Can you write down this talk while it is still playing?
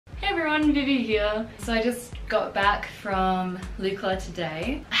everyone, Vivi here. So I just got back from Lukla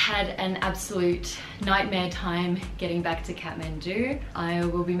today. I had an absolute nightmare time getting back to Kathmandu. I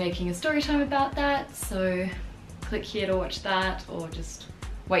will be making a story time about that, so click here to watch that or just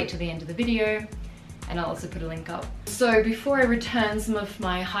wait till the end of the video and I'll also put a link up. So before I return some of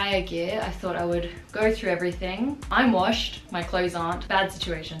my higher gear, I thought I would go through everything. I'm washed, my clothes aren't. Bad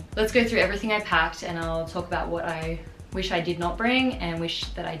situation. Let's go through everything I packed and I'll talk about what I wish I did not bring and wish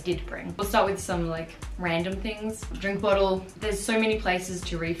that I did bring. We'll start with some like random things. Drink bottle. There's so many places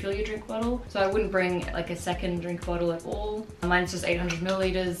to refill your drink bottle, so I wouldn't bring like a second drink bottle at all. Mine's just 800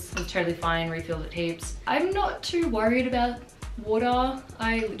 milliliters. It's totally fine, refilled at heaps. I'm not too worried about water.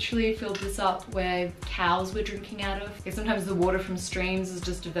 I literally filled this up where cows were drinking out of. Sometimes the water from streams is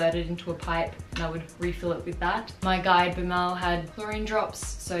just diverted into a pipe and I would refill it with that. My guide Bimal had chlorine drops,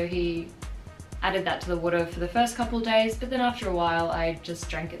 so he added that to the water for the first couple of days, but then after a while I just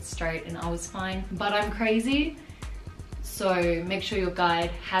drank it straight and I was fine. But I'm crazy, so make sure your guide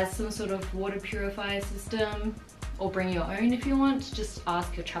has some sort of water purifier system, or bring your own if you want. Just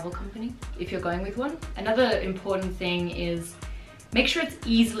ask your travel company if you're going with one. Another important thing is make sure it's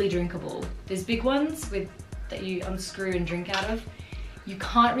easily drinkable. There's big ones that you unscrew and drink out of. You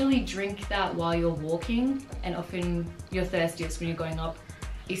can't really drink that while you're walking, and often you're thirstiest when you're going up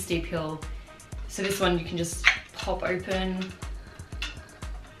a steep hill. So this one you can just pop open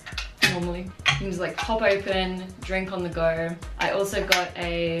normally. You can just like pop open, drink on the go. I also got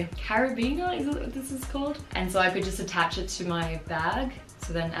a carabiner, is that what this is called? And so I could just attach it to my bag.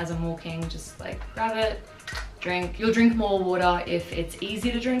 So then as I'm walking, just like grab it, drink. You'll drink more water if it's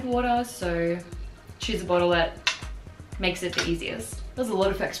easy to drink water. So choose a bottle that makes it the easiest. There's a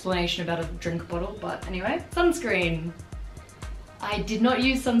lot of explanation about a drink bottle, but anyway. Sunscreen. I did not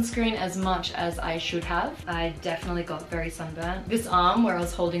use sunscreen as much as I should have. I definitely got very sunburnt. This arm where I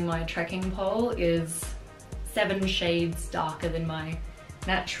was holding my trekking pole is 7 shades darker than my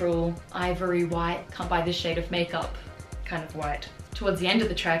natural ivory white, can't buy this shade of makeup kind of white. Towards the end of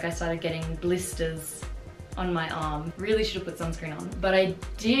the trek I started getting blisters on my arm. Really should have put sunscreen on. But I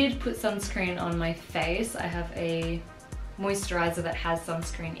did put sunscreen on my face. I have a moisturizer that has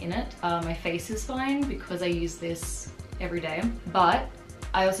sunscreen in it. My face is fine because I use this every day, but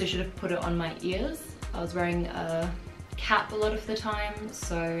I also should have put it on my ears. I was wearing a cap a lot of the time,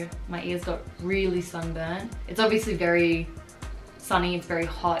 so my ears got really sunburnt. It's obviously very sunny, it's very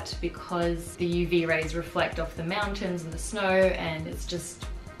hot because the UV rays reflect off the mountains and the snow, and it's just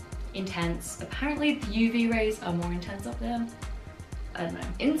intense. Apparently the UV rays are more intense up there. I don't know.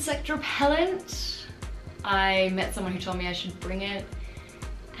 Insect repellent. I met someone who told me I should bring it,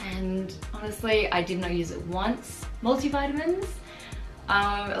 and honestly I did not use it once. Multivitamins.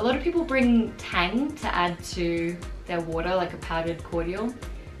 A lot of people bring Tang to add to their water, like a powdered cordial,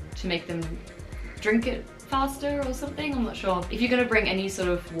 to make them drink it faster or something, I'm not sure. If you're gonna bring any sort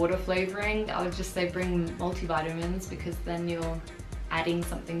of water flavoring, I would just say bring multivitamins, because then you're adding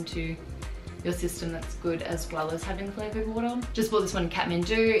something to your system that's good as well as having flavored water. Just bought this one in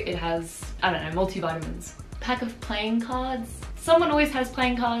Kathmandu. It has, I don't know, multivitamins. Pack of playing cards. Someone always has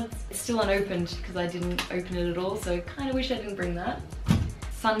playing cards. It's still unopened because I didn't open it at all, so kind of wish I didn't bring that.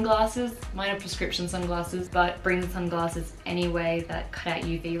 Sunglasses. Mine are prescription sunglasses, but bring sunglasses anyway that cut out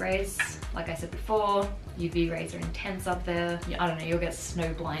UV rays. Like I said before, UV rays are intense up there. I don't know, you'll get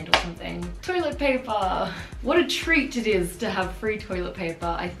snow blind or something. Toilet paper. What a treat it is to have free toilet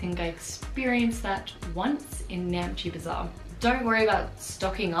paper. I think I experienced that once in Namche Bazaar. Don't worry about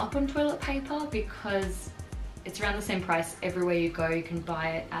stocking up on toilet paper because it's around the same price everywhere you go. You can buy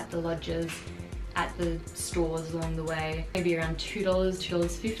it at the lodges, at the stores along the way. Maybe around $2,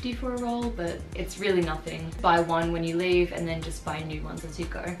 $2.50 for a roll, but it's really nothing. Buy one when you leave and then just buy new ones as you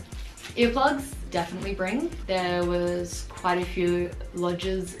go. Earplugs, definitely bring. There was quite a few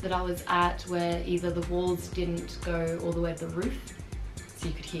lodges that I was at where either the walls didn't go all the way to the roof, so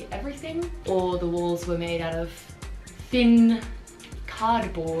you could hear everything, or the walls were made out of thin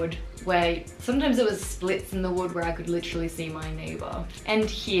cardboard where sometimes there was splits in the wood where I could literally see my neighbour and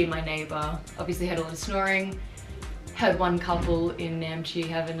hear my neighbour. Obviously had a lot of snoring. Heard one couple in Namche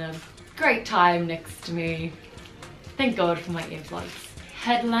having a great time next to me. Thank God for my earplugs.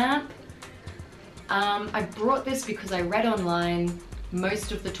 Headlamp. I brought this because I read online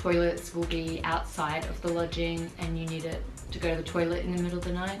most of the toilets will be outside of the lodging and you need it to go to the toilet in the middle of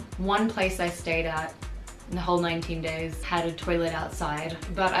the night. One place I stayed at in the whole 19 days had a toilet outside,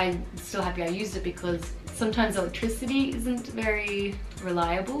 but I'm still happy I used it because Sometimes electricity isn't very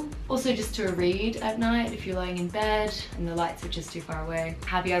reliable. Also just to read at night if you're lying in bed and the lights are just too far away.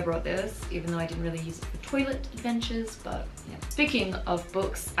 Happy I brought this, even though I didn't really use it for toilet adventures, but yeah. Speaking of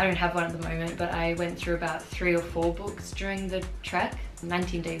books, I don't have one at the moment, but I went through about 3 or 4 books during the trek.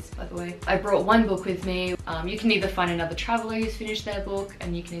 19 days, by the way. I brought one book with me. You can either find another traveler who's finished their book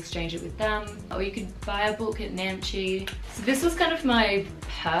and you can exchange it with them, or you could buy a book at Namche. So this was kind of my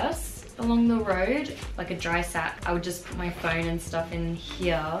purse along the road, like a dry sack. I would just put my phone and stuff in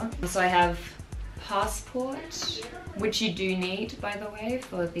here. So I have passport, which you do need, by the way,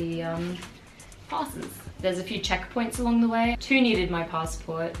 for the passes. There's a few checkpoints along the way. 2 needed my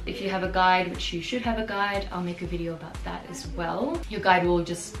passport. If you have a guide, which you should have a guide, I'll make a video about that as well. Your guide will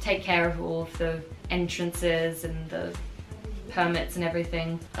just take care of all of the entrances and the permits and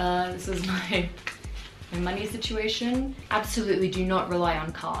everything. This is my money situation. Absolutely do not rely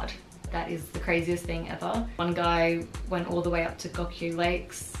on card. That is the craziest thing ever. One guy went all the way up to Gokyo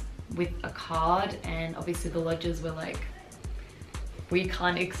Lakes with a card, and obviously the lodges were like, we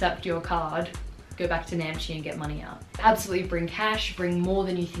can't accept your card. Go back to Namche and get money out. Absolutely bring cash, bring more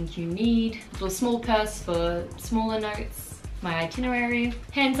than you think you need. A little small purse for smaller notes, my itinerary,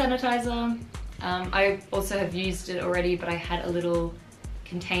 hand sanitizer. I also have used it already, but I had a little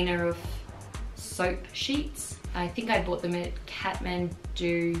container of soap sheets. I think I bought them at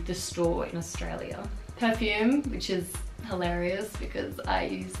Kathmandu, the store in Australia. Perfume, which is hilarious because I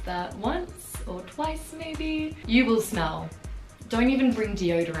used that once or twice maybe. You will smell. Don't even bring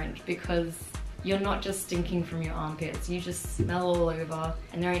deodorant because you're not just stinking from your armpits, you just smell all over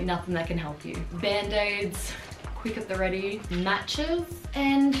and there ain't nothing that can help you. Band-aids, quick at the ready, matches,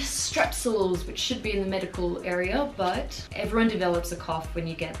 and strepsils, which should be in the medical area, but everyone develops a cough when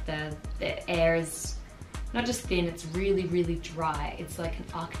you get there. The air is not just thin, it's really, really dry. It's like an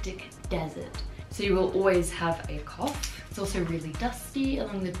Arctic desert. So you will always have a cough. It's also really dusty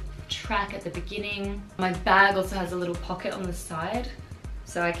along the track at the beginning. My bag also has a little pocket on the side.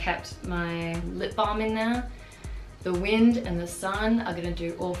 So I kept my lip balm in there. The wind and the sun are gonna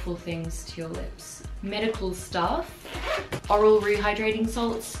do awful things to your lips. Medical stuff, oral rehydrating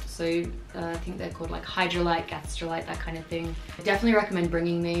salts. So I think they're called like hydrolite, gastrolite, that kind of thing. I definitely recommend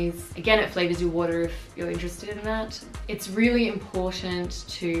bringing these. Again, it flavors your water if you're interested in that. It's really important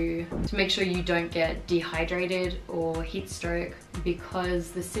to make sure you don't get dehydrated or heat stroke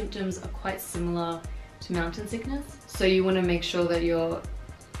because the symptoms are quite similar to mountain sickness. So you wanna make sure that you're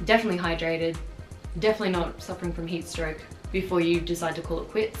definitely hydrated, definitely not suffering from heat stroke before you decide to call it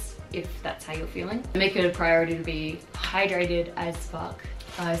quits, if that's how you're feeling. Make it a priority to be hydrated as fuck.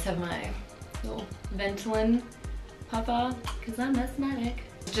 I just have my little Ventolin puffer because I'm asthmatic.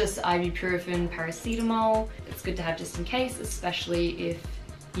 Just ibuprofen, paracetamol. It's good to have just in case, especially if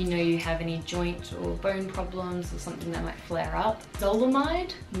you know you have any joint or bone problems or something that might flare up.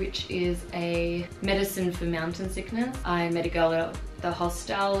 Zolamide, which is a medicine for mountain sickness. I met a girl at the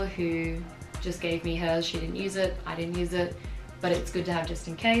hostel who just gave me hers. She didn't use it, I didn't use it, but it's good to have just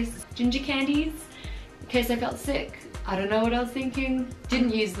in case. Ginger candies, in case I felt sick. I don't know what I was thinking.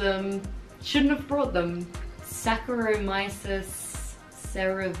 Didn't use them, shouldn't have brought them. Saccharomyces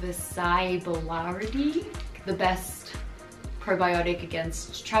cerevisiae boulardii, the best probiotic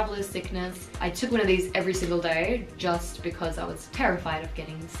against traveler's sickness. I took one of these every single day just because I was terrified of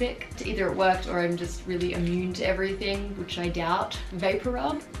getting sick. Either it worked or I'm just really immune to everything, which I doubt.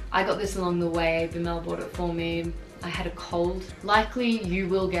 Vaporub. I got this along the way. Bimel bought it for me. I had a cold. Likely you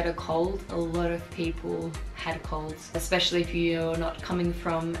will get a cold. A lot of people had colds, especially if you're not coming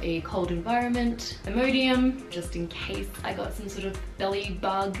from a cold environment. Immodium, just in case I got some sort of belly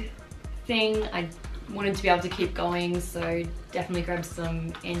bug thing. I wanted to be able to keep going, so definitely grab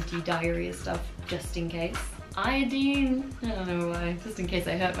some anti-diarrhea stuff just in case. Iodine, I don't know why, just in case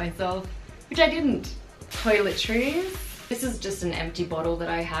I hurt myself, which I didn't. Toiletries. This is just an empty bottle that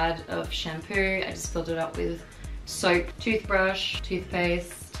I had of shampoo. I just filled it up with soap, toothbrush,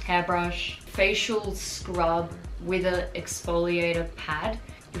 toothpaste, hairbrush, facial scrub with an exfoliator pad.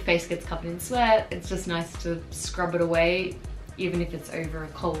 Your face gets covered in sweat. It's just nice to scrub it away, even if it's over a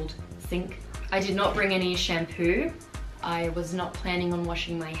cold sink. I did not bring any shampoo. I was not planning on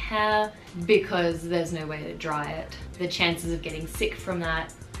washing my hair because there's no way to dry it. The chances of getting sick from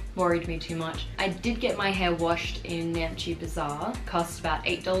that worried me too much. I did get my hair washed in Namche Bazaar. It cost about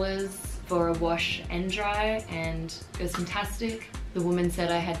 $8 for a wash and dry, and it was fantastic. The woman said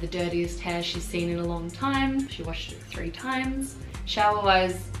I had the dirtiest hair she's seen in a long time. She washed it 3 times.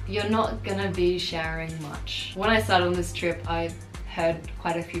 Shower-wise, you're not gonna be showering much. When I started on this trip, I heard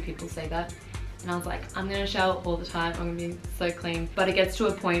quite a few people say that. And I was like, I'm gonna shower all the time, I'm gonna be so clean. But it gets to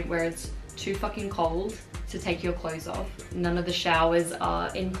a point where it's too fucking cold to take your clothes off. None of the showers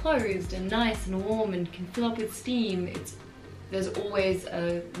are enclosed and nice and warm and can fill up with steam. There's always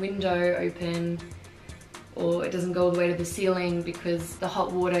a window open, or it doesn't go all the way to the ceiling because the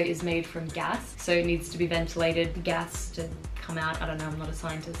hot water is made from gas, so it needs to be ventilated, the gas to come out. I don't know, I'm not a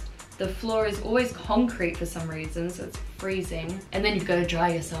scientist. The floor is always concrete for some reason, so it's freezing. And then you've got to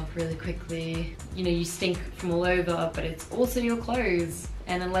dry yourself really quickly. You know, you stink from all over, but it's also your clothes.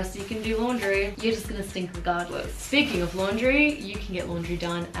 And unless you can do laundry, you're just gonna stink regardless. Speaking of laundry, you can get laundry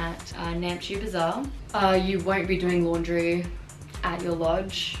done at Namptube Bazaar. You won't be doing laundry at your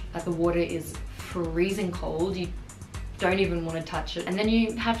lodge. The water is freezing cold. You don't even want to touch it, and then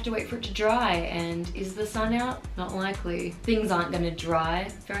you have to wait for it to dry. And is the sun out? Not likely. Things aren't going to dry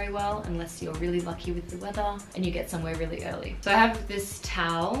very well unless you're really lucky with the weather and you get somewhere really early. So I have this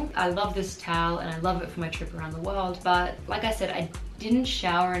towel. I love this towel and I love it for my trip around the world, but like I said, I didn't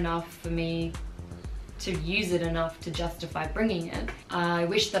shower enough for me to use it enough to justify bringing it. I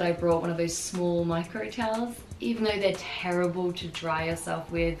wish that I brought one of those small micro towels, even though they're terrible to dry yourself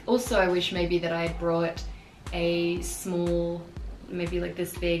with. Also, I wish maybe that I had brought a small, maybe like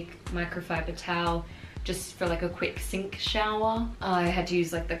this big microfiber towel just for like a quick sink shower. I had to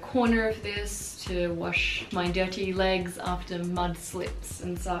use like the corner of this to wash my dirty legs after mud slips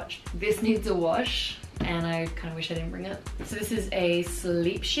and such. This needs a wash and I kind of wish I didn't bring it. So this is a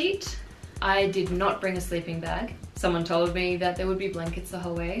sleep sheet. I did not bring a sleeping bag. Someone told me that there would be blankets the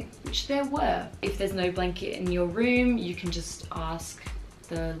whole way, which there were. If there's no blanket in your room, you can just ask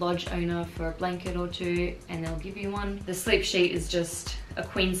the lodge owner for a blanket or two and they'll give you one. The sleep sheet is just a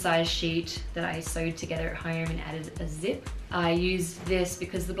queen size sheet that I sewed together at home and added a zip. I used this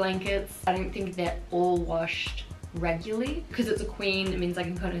because the blankets, I don't think they're all washed regularly. Because it's a queen, it means I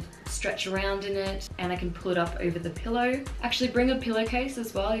can kind of stretch around in it and I can pull it up over the pillow. Actually bring a pillowcase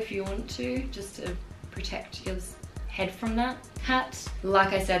as well if you want to, just to protect your head from that. Hat,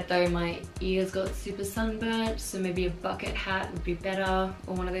 like I said though, my ears got super sunburnt, so maybe a bucket hat would be better,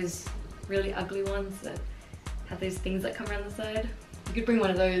 or one of those really ugly ones that have those things that come around the side. You could bring one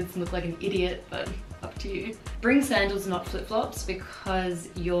of those and look like an idiot, but up to you. Bring sandals, not flip-flops, because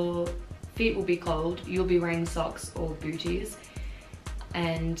your feet will be cold, you'll be wearing socks or booties,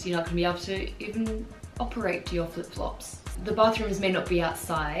 and you're not going to be able to even operate your flip-flops. The bathrooms may not be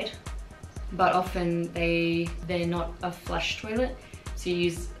outside, but often they're not a flush toilet, so you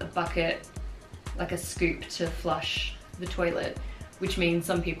use a bucket, like a scoop, to flush the toilet, which means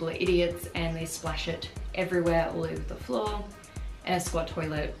some people are idiots and they splash it everywhere, all over the floor. And a squat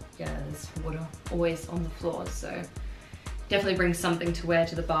toilet, yeah, there's water always on the floor, so definitely bring something to wear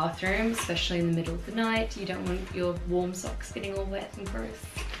to the bathroom, especially in the middle of the night. You don't want your warm socks getting all wet and gross.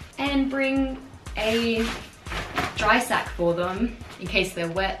 And bring a dry sack for them in case they're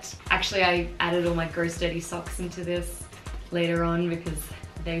wet. Actually, I added all my gross dirty socks into this later on because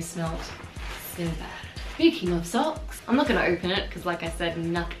they smelled so bad. Speaking of socks, I'm not gonna open it because like I said,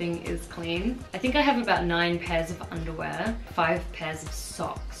 nothing is clean. I think I have about 9 pairs of underwear, 5 pairs of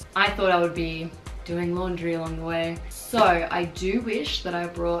socks. I thought I would be doing laundry along the way. So I do wish that I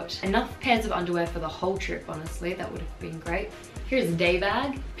brought enough pairs of underwear for the whole trip, honestly. That would have been great. Here's a day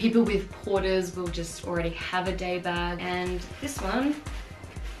bag. People with porters will just already have a day bag. And this one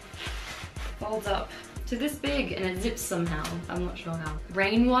folds up to this big and it zips somehow. I'm not sure how.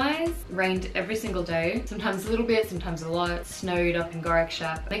 Rain-wise, rained every single day. Sometimes a little bit, sometimes a lot. Snowed up in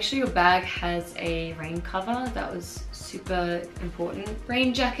Gorakshap. Make sure your bag has a rain cover. That was super important.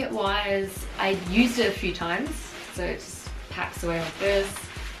 Rain jacket-wise, I used it a few times, so it just packs away like this.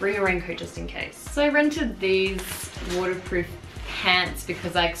 Bring a raincoat just in case. So I rented these waterproof pants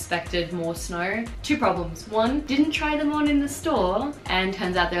because I expected more snow. 2 problems. 1, didn't try them on in the store and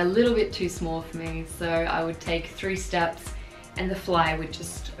turns out they're a little bit too small for me, so I would take 3 steps and the fly would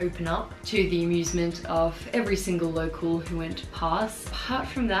just open up, to the amusement of every single local who went past. Apart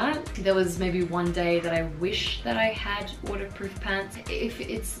from that, there was maybe one day that I wish that I had waterproof pants. If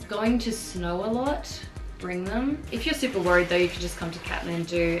it's going to snow a lot, bring them. If you're super worried though, you can just come to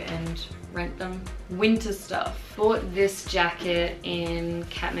Kathmandu and rent them. Winter stuff. Bought this jacket in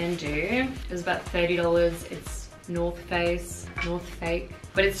Kathmandu. It was about $30. It's North Face,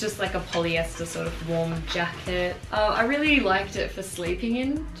 but it's just like a polyester sort of warm jacket. I really liked it for sleeping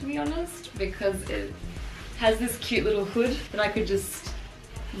in, to be honest, because it has this cute little hood that I could just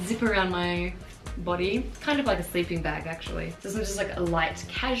zip around my body. Kind of like a sleeping bag actually. This was just like a light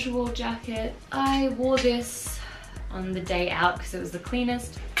casual jacket. I wore this on the day out because it was the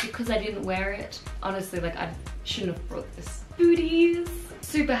cleanest, because I didn't wear it. Honestly, like I shouldn't have brought this. Booties.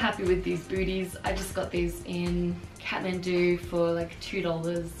 super happy with these booties. I just got these in Kathmandu for like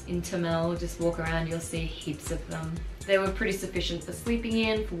 $2 in Tamil. Just walk around, you'll see heaps of them. They were pretty sufficient for sleeping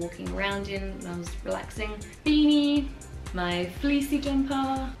in, for walking around in when I was relaxing. Beanie, my fleecy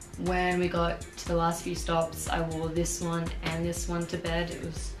jumper. When we got to the last few stops, I wore this one and this one to bed. It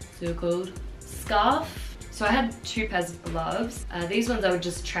was so cold. Scarf. So I had 2 pairs of gloves. These ones I would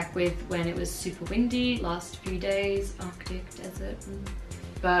just trek with when it was super windy, last few days, Arctic, desert.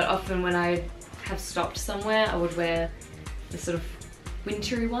 But often when I have stopped somewhere, I would wear the sort of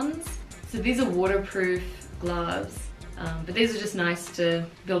wintry ones. So these are waterproof gloves, but these are just nice to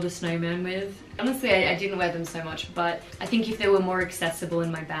build a snowman with. Honestly, I didn't wear them so much, but I think if they were more accessible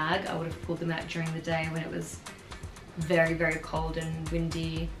in my bag, I would have pulled them out during the day when it was very, very cold and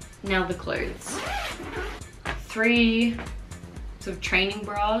windy. Now the clothes. 3 sort of training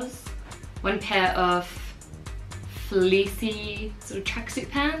bras, 1 pair of fleecy sort of tracksuit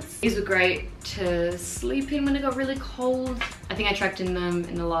pants. These were great to sleep in when it got really cold. I think I trekked in them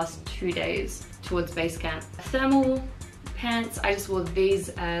in the last 2 days towards base camp. Thermal pants, I just wore these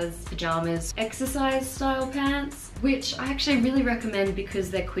as pajamas. Exercise style pants, which I actually really recommend because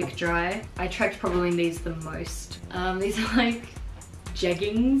they're quick dry. I trekked probably in these the most. These are like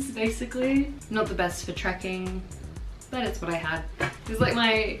jeggings basically. Not the best for trekking, but it's what I had. This is like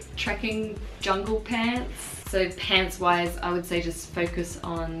my trekking jungle pants. So pants wise, I would say just focus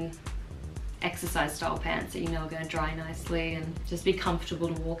on exercise style pants that you know are going to dry nicely and just be comfortable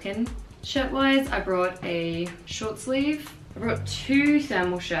to walk in. Shirt wise, I brought a short sleeve. I brought 2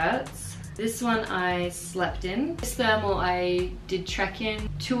 thermal shirts. This one I slept in. This thermal I did trek in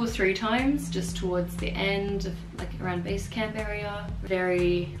 2 or 3 times just towards the end of like around base camp area.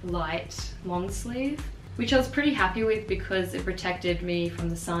 Very light long sleeve, which I was pretty happy with because it protected me from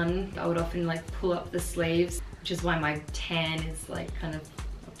the sun. I would often like pull up the sleeves, which is why my tan is like kind of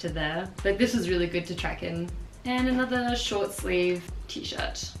up to there. But this was really good to trek in. And another short sleeve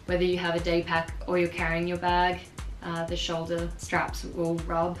t-shirt. Whether you have a day pack or you're carrying your bag, the shoulder straps will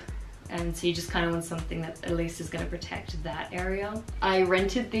rub, and so you just kind of want something that at least is going to protect that area. I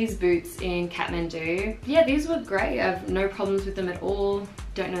rented these boots in Kathmandu. Yeah, these were great. I have no problems with them at all.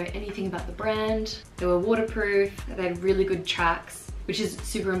 Don't know anything about the brand. They were waterproof. They had really good tracks, which is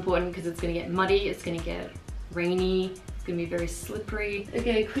super important because it's going to get muddy, it's going to get rainy, it's going to be very slippery.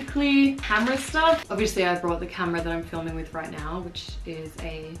 Okay, quickly, camera stuff. Obviously I brought the camera that I'm filming with right now, which is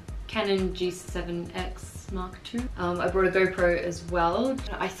a Canon G7X Mark II. I brought a GoPro as well.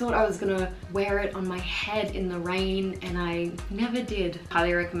 I thought I was gonna wear it on my head in the rain and I never did.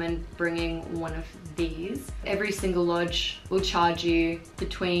 Highly recommend bringing one of these. Every single lodge will charge you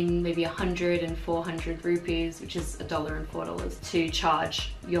between maybe 100 and 400 rupees, which is $1 and $4 to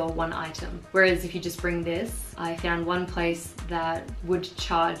charge your one item. Whereas if you just bring this, I found one place that would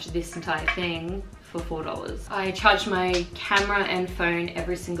charge this entire thing for $4. I charged my camera and phone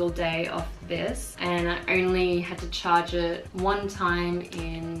every single day off this, and I only had to charge it 1 time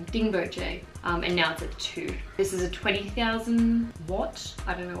in Dingboche, and now it's at 2. This is a 20,000 watt,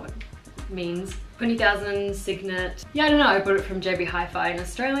 I don't know what it means. 20,000 Signet. Yeah, I don't know, I bought it from JB Hi-Fi in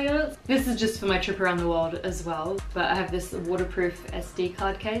Australia. This is just for my trip around the world as well, but I have this waterproof SD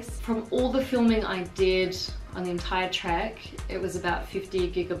card case. From all the filming I did on the entire trek, it was about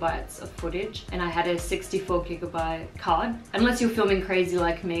 50 gigabytes of footage, and I had a 64 gigabyte card. Unless you're filming crazy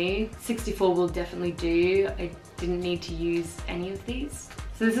like me, 64 will definitely do. I didn't need to use any of these.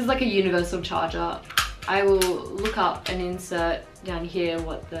 So this is like a universal charger. I will look up and insert down here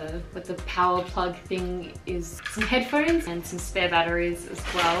what the power plug thing is. Some headphones and some spare batteries as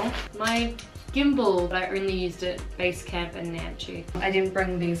well. My gimbal, but I only used it base camp and Namche. I didn't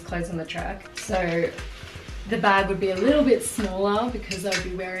bring these clothes on the trek, so the bag would be a little bit smaller because I would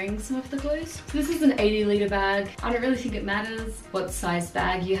be wearing some of the clothes. So this is an 80-litre bag. I don't really think it matters what size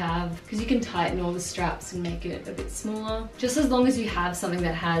bag you have because you can tighten all the straps and make it a bit smaller. Just as long as you have something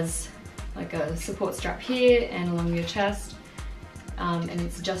that has like a support strap here and along your chest, and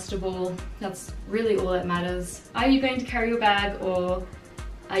it's adjustable, that's really all that matters. Are you going to carry your bag or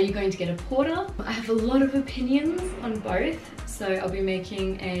are you going to get a porter? I have a lot of opinions on both, so I'll be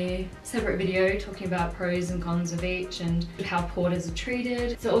making a separate video talking about pros and cons of each and how porters are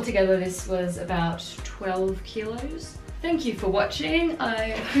treated. So altogether this was about 12 kilos. Thank you for watching.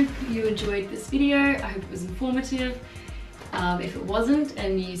 I hope you enjoyed this video. I hope it was informative. If it wasn't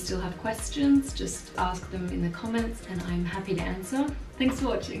and you still have questions, just ask them in the comments and I'm happy to answer. Thanks for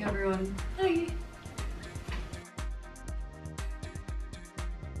watching, everyone. Bye!